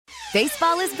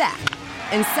Baseball is back,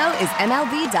 and so is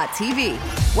MLB.tv.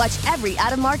 Watch every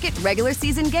out-of-market regular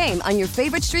season game on your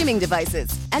favorite streaming devices,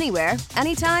 anywhere,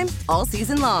 anytime, all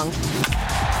season long.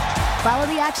 Follow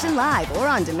the action live or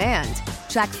on demand.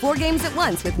 Track 4 games at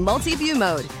once with multi-view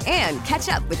mode and catch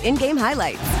up with in-game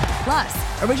highlights.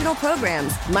 Plus, original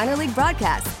programs, minor league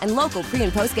broadcasts, and local pre-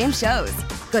 and post-game shows.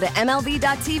 Go to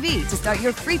MLB.tv to start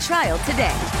your free trial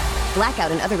today.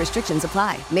 Blackout and other restrictions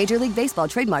apply. Major League Baseball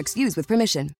trademarks used with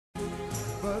permission.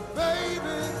 But baby,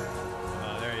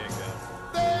 there you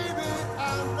go. baby,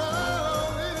 I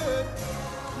know it.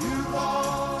 You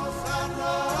lost that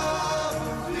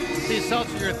love with me. See,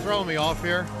 Seltzer, you're throwing me off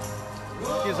here.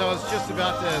 Because I was just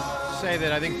about to say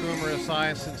that I think Boomer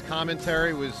Esiason's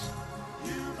commentary was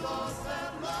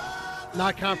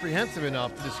not comprehensive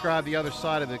enough to describe the other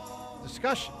side of the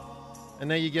discussion. And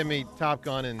then you give me Top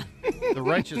Gun and the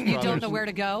Righteous Brothers. You don't know where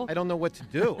to go? I don't know what to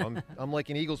do. I'm like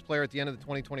an Eagles player at the end of the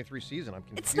 2023 season. I'm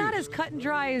confused. It's not as cut and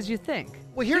dry as you think.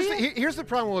 Well, here's the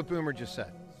problem with what Boomer just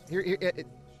said.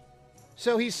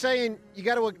 So he's saying you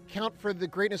got to account for the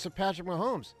greatness of Patrick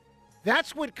Mahomes.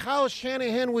 That's what Kyle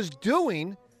Shanahan was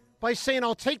doing by saying,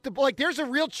 I'll take the ball. Like, there's a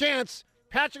real chance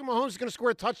Patrick Mahomes is going to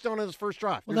score a touchdown on his first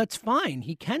drive. Well, that's fine.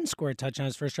 He can score a touchdown on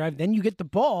his first drive. Then you get the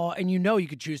ball, and you know you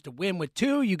could choose to win with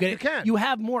 2. You can. You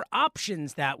have more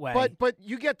options that way. But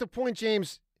you get the point,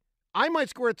 James. I might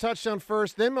score a touchdown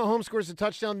first, then Mahomes scores a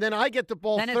touchdown, then I get the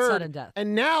ball then third. It's sudden death.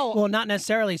 And now, well, not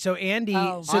necessarily. So Andy,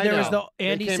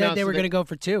 Andy said they were going to go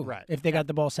for 2 if they got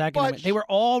the ball second. But they were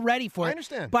all ready for it. I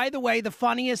understand. By the way, the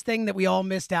funniest thing that we all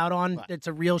missed out on, that's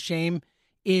a real shame,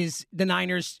 is the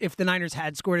Niners. If the Niners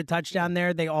had scored a touchdown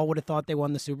there, they all would have thought they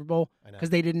won the Super Bowl because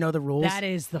they didn't know the rules. That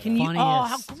is the funniest.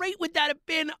 How great would that have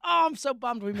been? Oh, I'm so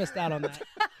bummed we missed out on that.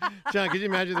 John, could you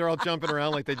imagine they're all jumping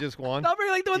around like they just won? They'll be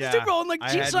like they won the Super Bowl, and like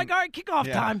Chiefs like, all right,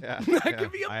 kickoff time. That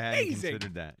could be amazing. I hadn't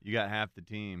considered that. You got half the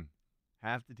team,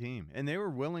 and they were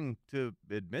willing to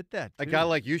admit that. Too. A guy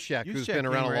like Juszczyk, who's been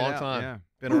around a long time,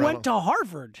 who went to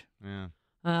Harvard. Yeah.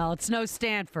 Well, it's no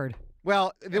Stanford.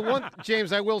 Well, the one,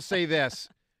 James, I will say this.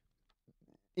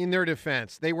 In their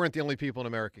defense, they weren't the only people in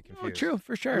America confused. Oh, true,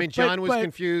 for sure. I mean, John was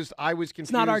confused. I was confused.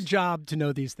 It's not our job to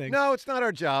know these things. No, it's not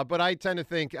our job, but I tend to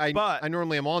think I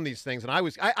normally am on these things, and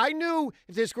I knew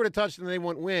if they scored a touchdown, they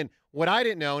wouldn't win. What I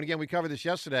didn't know, and again, we covered this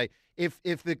yesterday, if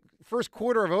the first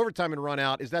quarter of overtime had run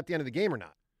out, is that the end of the game or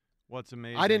not? What's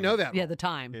amazing? I didn't know that. Yeah, the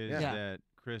time. Is that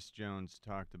Chris Jones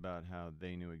talked about how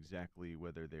they knew exactly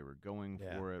whether they were going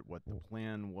for it, what the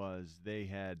plan was. They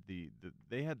had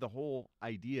the whole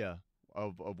idea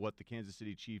of what the Kansas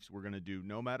City Chiefs were going to do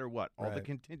no matter what. All the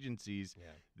contingencies,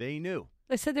 they knew.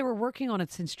 They said they were working on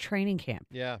it since training camp.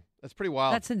 Yeah, that's pretty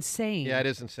wild. That's insane. Yeah, it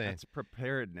is insane. That's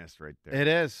preparedness right there. It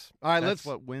is. All right, that's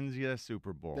what wins you a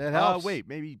Super Bowl. That helps. Wait,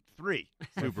 maybe 3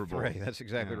 Super Bowls. 3, that's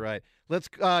exactly right. Let's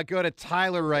go to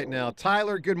Tyler right now.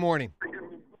 Tyler, good morning.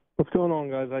 What's going on,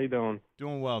 guys? How you doing?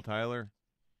 Doing well, Tyler.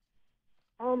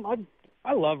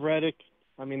 I love Reddick.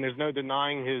 I mean, there's no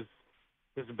denying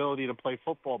his ability to play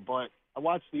football, but I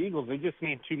watch the Eagles. They just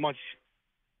need too much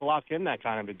to lock in that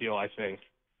kind of a deal, I think.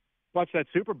 Watch that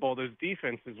Super Bowl. Those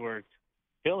defenses were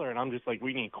killer, and I'm just like,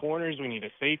 we need corners, we need a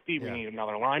safety, we need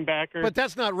another linebacker. But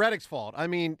that's not Reddick's fault. I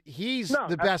mean, he's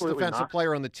the best defensive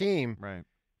player on the team. Right.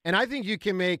 And I think you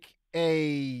can make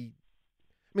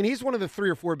I mean, he's one of the 3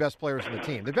 or 4 best players on the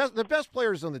team. The best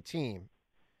players on the team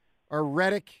are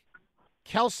Reddick,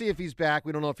 Kelsey if he's back.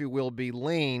 We don't know if he will be.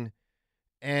 Lane,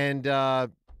 and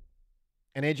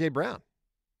A.J. Brown. I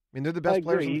mean, they're the best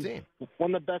players on the team.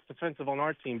 One of the best defensive on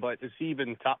our team, but is he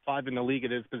even top 5 in the league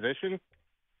at his position?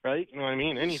 Right? You know what I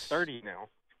mean? And he's 30 now.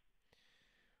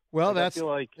 Well, I feel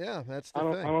like, that's the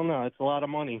thing. I don't know. It's a lot of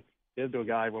money to give to a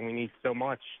guy when we need so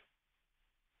much.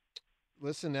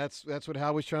 Listen, that's what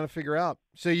Howie's trying to figure out.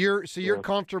 So you're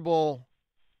comfortable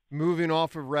moving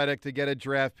off of Reddick to get a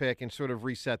draft pick and sort of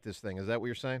reset this thing. Is that what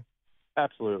you're saying?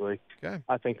 Absolutely. Okay.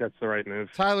 I think that's the right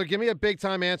move. Tyler, give me a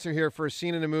big-time answer here for a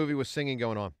scene in a movie with singing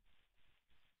going on.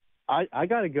 I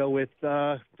got to go with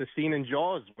the scene in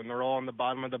Jaws when they're all on the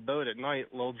bottom of the boat at night,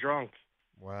 a little drunk.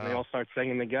 Wow. And they all start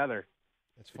singing together.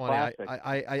 It's funny.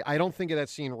 I don't think of that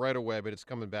scene right away, but it's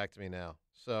coming back to me now.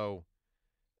 So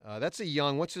that's a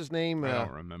young, what's his name? I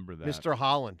don't remember that. Mr.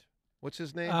 Holland. What's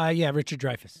his name? Richard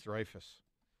Dreyfuss.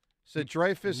 So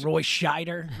Dreyfuss. Roy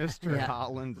Scheider. Mr.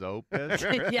 Holland's Opus. That's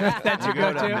your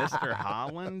go to go-to. Mr.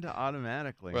 Holland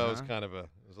automatically. Well, it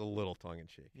was a little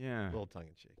tongue-in-cheek. Yeah. A little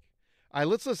tongue-in-cheek. All right,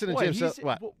 let's listen to James.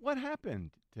 What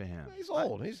happened to him? He's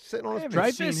old. He's sitting on his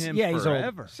Dreyfuss? Seen him He's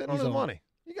forever. old. Sitting on his money.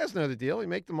 You guys know the deal. You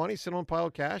make the money, sit on a pile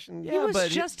of cash, and He was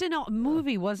just in a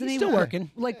movie, wasn't he? He's still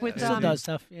working. Like with still does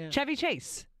stuff. Yeah. Chevy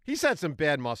Chase. He's had some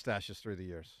bad mustaches through the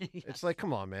years. It's like,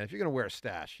 come on, man. If you're going to wear a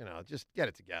stash, just get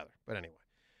it together. But anyway.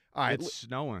 All right. It's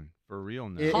snowing for real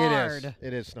now. It is.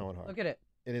 It is snowing hard. Look at it.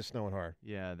 It is snowing hard.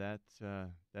 Yeah, that's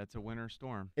a winter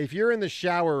storm. If you're in the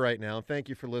shower right now, thank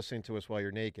you for listening to us while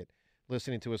you're naked,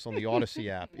 listening to us on the Odyssey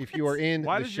app. If you are in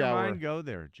Why the does shower. your mind go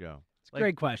there, Joe? It's a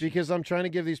great question. Because I'm trying to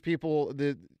give these people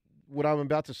what I'm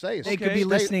about to say. They could be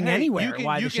listening anywhere. You can,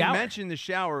 Why you the can shower? mention the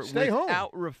shower Stay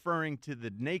without home. referring to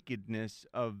the nakedness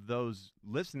of those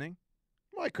listening.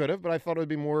 Well, I could have, but I thought it would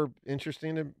be more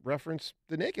interesting to reference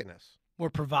the nakedness. More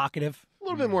provocative. A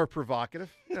little bit more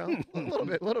provocative, a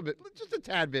little bit, just a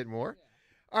tad bit more.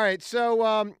 All right,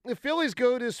 so the Phillies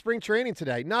go to spring training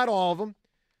today. Not all of them.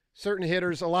 Certain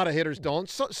hitters, a lot of hitters don't.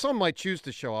 Some might choose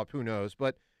to show up, who knows.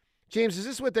 But, James, is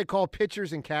this what they call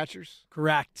pitchers and catchers?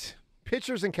 Correct.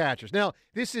 Pitchers and catchers. Now,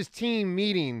 this is team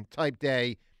meeting type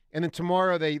day, and then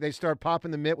tomorrow they start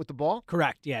popping the mitt with the ball?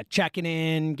 Correct, yeah. Checking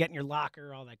in, getting your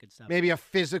locker, all that good stuff. Maybe a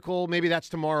physical. Maybe that's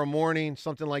tomorrow morning,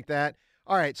 something like that.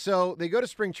 All right, so they go to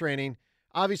spring training.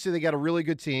 Obviously, they got a really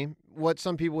good team. What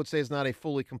some people would say is not a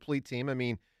fully complete team. I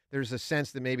mean, there's a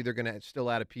sense that maybe they're going to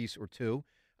still add a piece or two.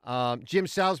 Jim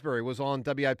Salisbury was on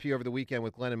WIP over the weekend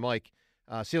with Glenn and Mike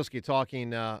Sealski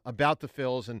talking about the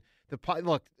Phils. And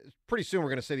look, pretty soon we're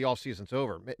going to say the offseason's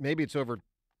over. Maybe it's over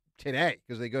today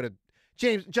because they go to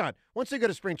John. Once they go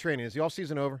to spring training, is the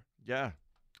offseason over? Yeah.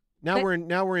 Now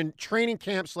we're in training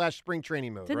camp / spring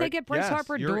training mode. Did right? they get Bryce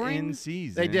Harper you're during? in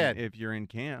season. They did. If you're in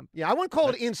camp. Yeah, I wouldn't call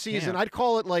it That's in season. camp. I'd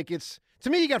call it like it's to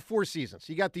me. You got 4 seasons.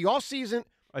 You got the off season.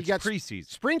 It's You got preseason.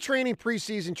 spring training,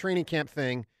 preseason, training camp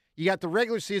thing. You got the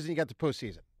regular season. You got the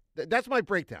postseason. That's my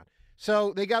breakdown.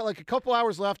 So they got like a couple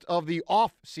hours left of the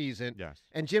off season. Yes.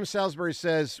 And Jim Salisbury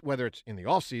says whether it's in the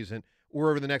off season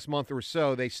or over the next month or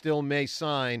so, they still may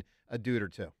sign a dude or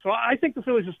two. So I think the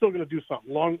Phillies are still going to do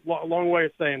something. Long way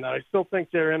of saying that. I still think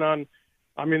they're in on.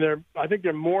 I mean, I think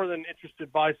they're more than interested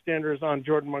bystanders on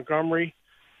Jordan Montgomery,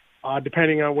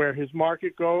 depending on where his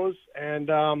market goes. And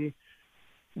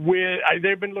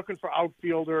they've been looking for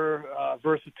outfielder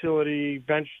versatility,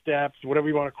 bench depth, whatever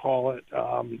you want to call it,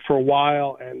 for a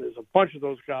while. And there's a bunch of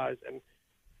those guys. And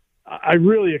I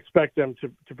really expect them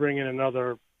to bring in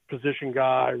another position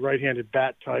guy, right-handed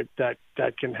bat type that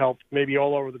can help maybe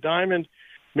all over the diamond,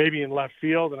 maybe in left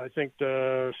field. And I think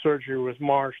the surgery with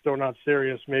Marsh, though not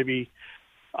serious, maybe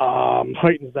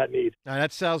heightens that need. Now,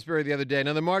 that's Salisbury the other day.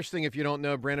 Now, the Marsh thing, if you don't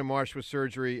know, Brandon Marsh was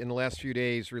surgery in the last few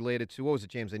days related to, what was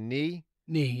it, James, a knee?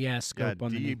 Knee, yeah, scope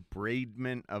on the knee.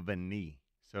 Debridement of a knee.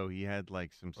 So he had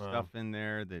like some stuff in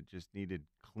there that just needed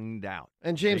cleaned out.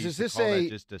 And James, They is used to this call that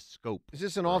just a scope? Is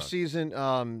this an for us. off-season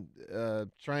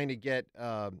trying to get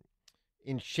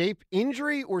in shape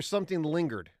injury or something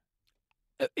lingered?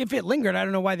 If it lingered, I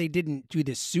don't know why they didn't do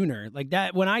this sooner. Like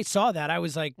that, when I saw that, I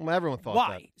was like, Well, everyone thought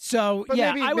why? that. So But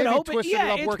yeah, maybe- I would maybe hope it. twisted it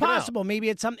Yeah, up it's working out. possible. Maybe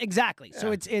it's some exactly.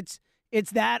 So Yeah.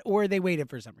 it's that, or they waited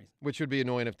for some reason. Which would be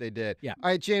annoying if they did. Yeah. All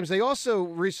right, James, they also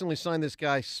recently signed this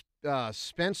guy,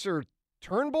 Spencer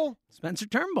Turnbull. Spencer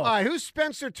Turnbull. All right, who's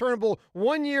Spencer Turnbull?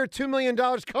 1 year, $2 million.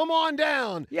 Come on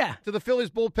down Yeah, to the Phillies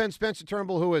bullpen. Spencer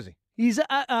Turnbull, who is he? he's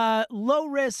a low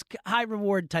risk, high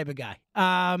reward type of guy.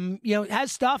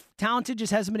 Has stuff, talented,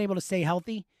 just hasn't been able to stay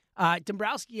healthy.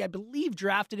 Dombrowski, I believe,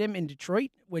 drafted him in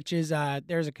Detroit, which is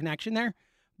there's a connection there.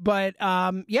 But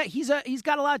he's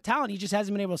got a lot of talent. He just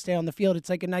hasn't been able to stay on the field. It's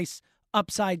like a nice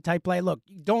upside type play. Look,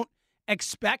 you don't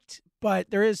expect, but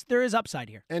there is upside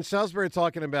here. And Salisbury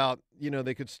talking about,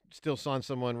 they could still sign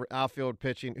someone outfield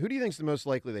pitching. Who do you think is the most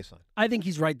likely they sign? I think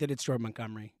he's right that it's Jordan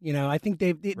Montgomery. I think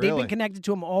they've Really? been connected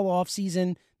to him all off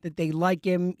season, that they like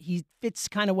him. He fits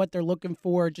kind of what they're looking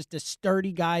for, just a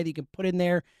sturdy guy that you can put in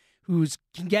there who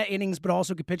can get innings but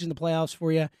also can pitch in the playoffs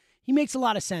for you. He makes a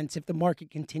lot of sense if the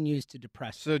market continues to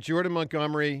depress. So Jordan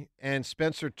Montgomery and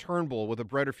Spencer Turnbull with a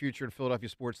brighter future in Philadelphia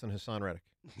sports than Hassan Reddick.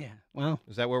 Yeah, well,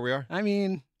 Is that where we are? I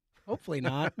mean, hopefully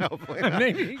not. Hopefully not.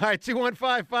 Maybe. All right,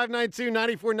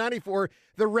 215-592-9494.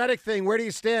 The Reddick thing, where do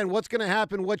you stand? What's going to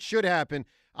happen? What should happen?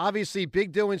 Obviously,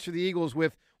 big doings for the Eagles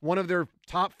with one of their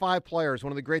top 5 players,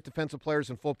 one of the great defensive players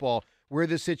in football. Where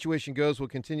this situation goes, we'll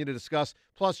continue to discuss.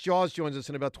 Plus, Jaws joins us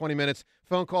in about 20 minutes.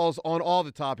 Phone calls on all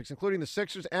the topics, including the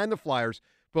Sixers and the Flyers,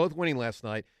 both winning last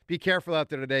night. Be careful out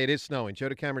there today. It is snowing. Joe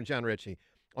DeCamera, John Ritchie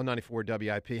on 94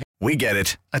 WIP. We get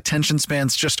it. Attention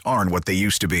spans just aren't what they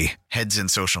used to be. Heads in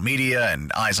social media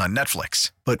and eyes on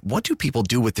Netflix. But what do people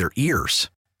do with their ears?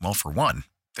 Well, for one,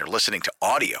 they're listening to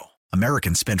audio.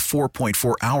 Americans spend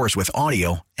 4.4 hours with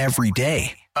audio every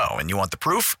day. Oh, and you want the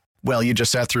proof? Well, you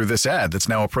just sat through this ad that's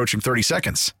now approaching 30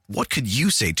 seconds. What could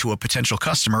you say to a potential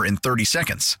customer in 30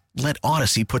 seconds? Let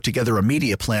Odyssey put together a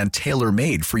media plan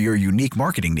tailor-made for your unique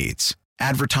marketing needs.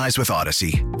 Advertise with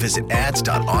Odyssey. Visit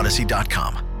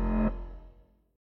ads.odyssey.com.